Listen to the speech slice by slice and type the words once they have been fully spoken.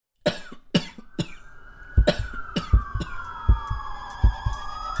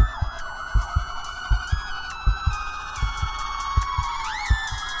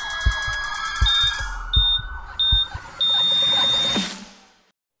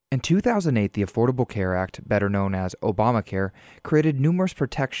In 2008, the Affordable Care Act, better known as Obamacare, created numerous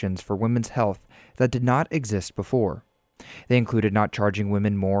protections for women's health that did not exist before. They included not charging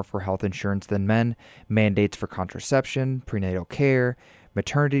women more for health insurance than men, mandates for contraception, prenatal care,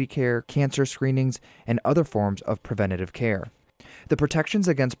 maternity care, cancer screenings, and other forms of preventative care. The protections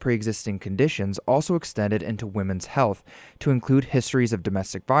against pre-existing conditions also extended into women's health to include histories of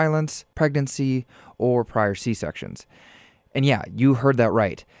domestic violence, pregnancy, or prior C-sections. And yeah, you heard that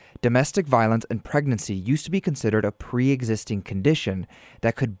right. Domestic violence and pregnancy used to be considered a pre-existing condition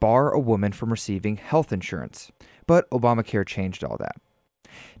that could bar a woman from receiving health insurance. But Obamacare changed all that.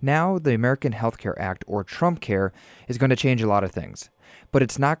 Now, the American Health Care Act, or Trump Care, is going to change a lot of things, but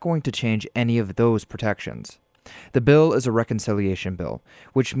it's not going to change any of those protections. The bill is a reconciliation bill,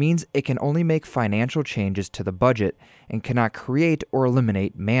 which means it can only make financial changes to the budget and cannot create or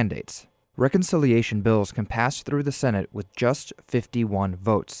eliminate mandates. Reconciliation bills can pass through the Senate with just 51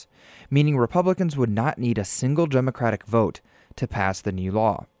 votes, meaning Republicans would not need a single Democratic vote to pass the new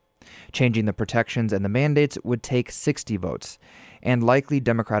law. Changing the protections and the mandates would take 60 votes, and likely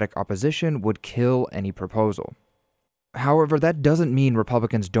Democratic opposition would kill any proposal. However, that doesn't mean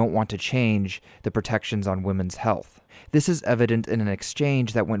Republicans don't want to change the protections on women's health. This is evident in an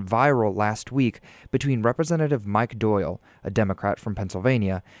exchange that went viral last week between Representative Mike Doyle, a Democrat from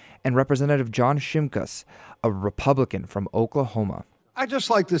Pennsylvania, and Representative John Shimkus, a Republican from Oklahoma. I'd just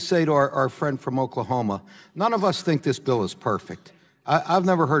like to say to our friend from Oklahoma, none of us think this bill is perfect. I've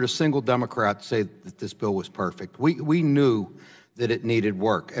never heard a single Democrat say that this bill was perfect. We knew that it needed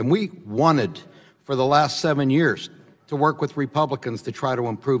work, and we wanted for the last 7 years to work with Republicans to try to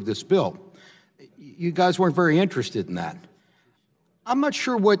improve this bill. You guys weren't very interested in that. I'm not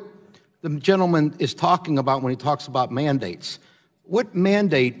sure what the gentleman is talking about when he talks about mandates. What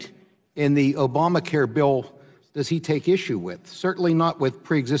mandate in the Obamacare bill does he take issue with? Certainly not with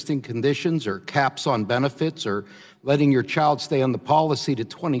pre-existing conditions or caps on benefits or letting your child stay on the policy to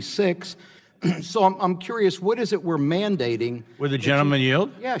 26. So I'm curious, what is it we're mandating? Would the gentleman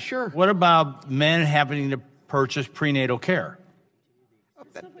yield? Yeah, sure. What about men having to purchase prenatal care?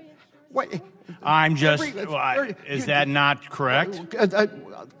 What? I'm just, is that not correct?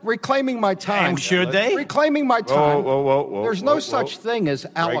 Reclaiming my time. Should they? Reclaiming my time. Whoa. There's no such thing as a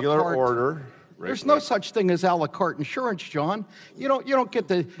la carte. Regular order. There's no such thing as a la carte insurance, John. You don't get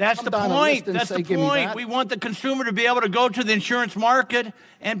to. That's the point. That's the point. We want the consumer to be able to go to the insurance market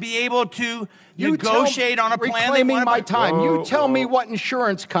and be able to negotiate on a plan. Reclaiming my time. You tell me what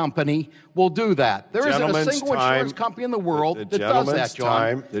insurance company will do that. There isn't a single insurance company in the world that does that,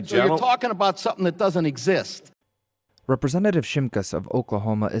 John. So you're talking about something that doesn't exist. Representative Shimkus of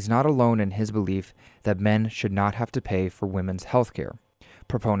Oklahoma is not alone in his belief that men should not have to pay for women's health care.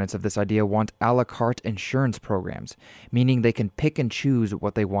 Proponents of this idea want a la carte insurance programs, meaning they can pick and choose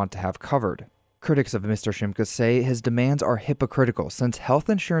what they want to have covered. Critics of Mr. Shimkus say his demands are hypocritical since health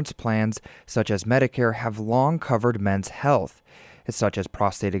insurance plans such as Medicare have long covered men's health, such as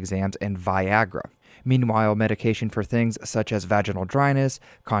prostate exams and Viagra. Meanwhile, medication for things such as vaginal dryness,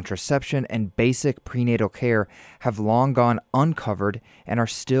 contraception, and basic prenatal care have long gone uncovered and are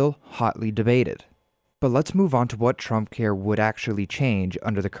still hotly debated. But let's move on to what Trump Care would actually change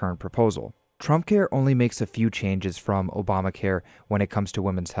under the current proposal. Trump Care only makes a few changes from Obamacare when it comes to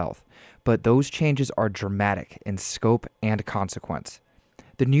women's health, but those changes are dramatic in scope and consequence.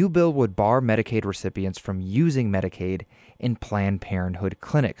 The new bill would bar Medicaid recipients from using Medicaid in Planned Parenthood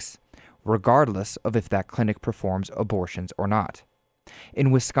clinics, regardless of if that clinic performs abortions or not. In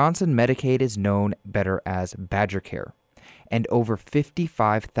Wisconsin, Medicaid is known better as Badger Care, and over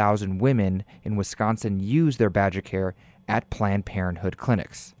 55,000 women in Wisconsin use their Badger Care at Planned Parenthood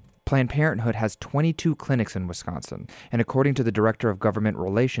clinics. Planned Parenthood has 22 clinics in Wisconsin, and according to the Director of Government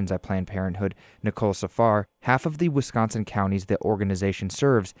Relations at Planned Parenthood, Nicole Safar, half of the Wisconsin counties the organization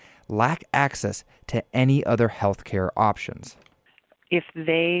serves lack access to any other health care options. If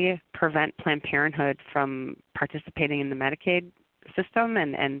they prevent Planned Parenthood from participating in the Medicaid system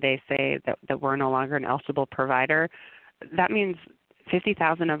and they say that we're no longer an eligible provider, that means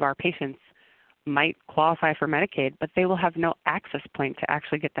 50,000 of our patients might qualify for Medicaid, but they will have no access point to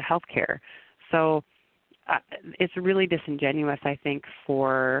actually get the health care. So it's really disingenuous, I think,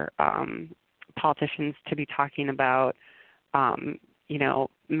 for politicians to be talking about,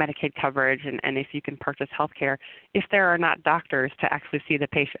 Medicaid coverage and if you can purchase health care if there are not doctors to actually see the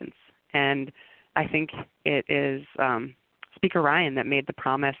patients. And I think it is Speaker Ryan that made the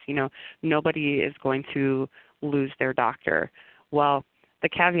promise, nobody is going to lose their doctor. Well, the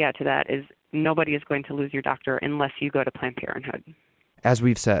caveat to that is nobody is going to lose your doctor unless you go to Planned Parenthood. As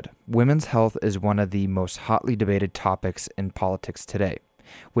we've said, women's health is one of the most hotly debated topics in politics today.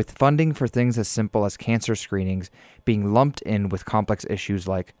 with funding for things as simple as cancer screenings being lumped in with complex issues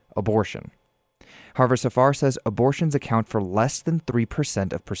like abortion. However, Safar says abortions account for less than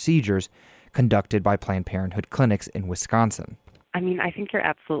 3% of procedures conducted by Planned Parenthood clinics in Wisconsin. I mean, I think you're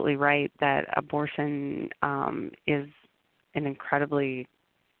absolutely right that abortion is an incredibly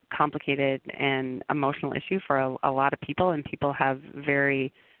complicated and emotional issue for a lot of people, and people have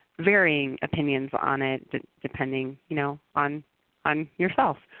very varying opinions on it depending, on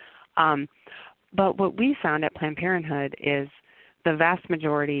yourself. But what we found at Planned Parenthood is the vast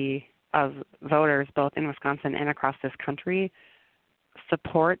majority of voters, both in Wisconsin and across this country,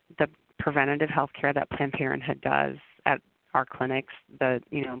 support the preventative health care that Planned Parenthood does at our clinics, the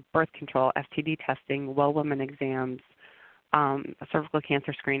birth control, STD testing, well woman exams, cervical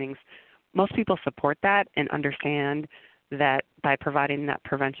cancer screenings. Most people support that and understand that by providing that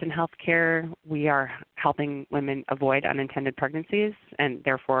prevention health care, we are helping women avoid unintended pregnancies and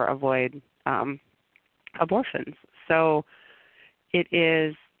therefore avoid abortions. So it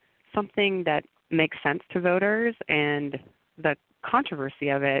is something that makes sense to voters, and the controversy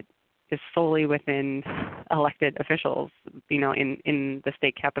of it is solely within elected officials, in the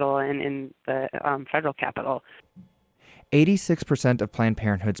state capitol and in the federal capitol. 86% of Planned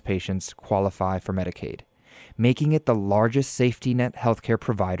Parenthood's patients qualify for Medicaid, making it the largest safety net healthcare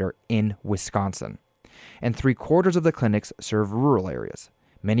provider in Wisconsin. And 3/4 of the clinics serve rural areas,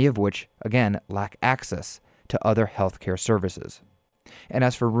 many of which, again, lack access to other healthcare services. And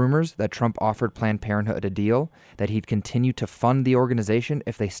as for rumors that Trump offered Planned Parenthood a deal that he'd continue to fund the organization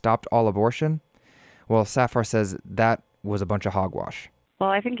if they stopped all abortion, well, Safar says that was a bunch of hogwash. Well,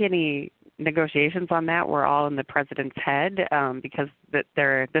 I think any negotiations on that were all in the president's head because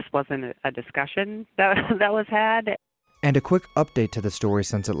this wasn't a discussion that was had. And a quick update to the story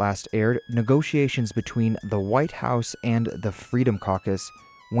since it last aired, negotiations between the White House and the Freedom Caucus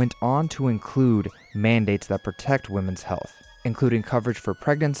went on to include mandates that protect women's health, including coverage for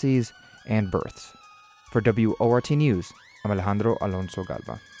pregnancies and births. For WORT News, I'm Alejandro Alonso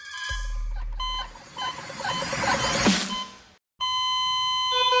Galva.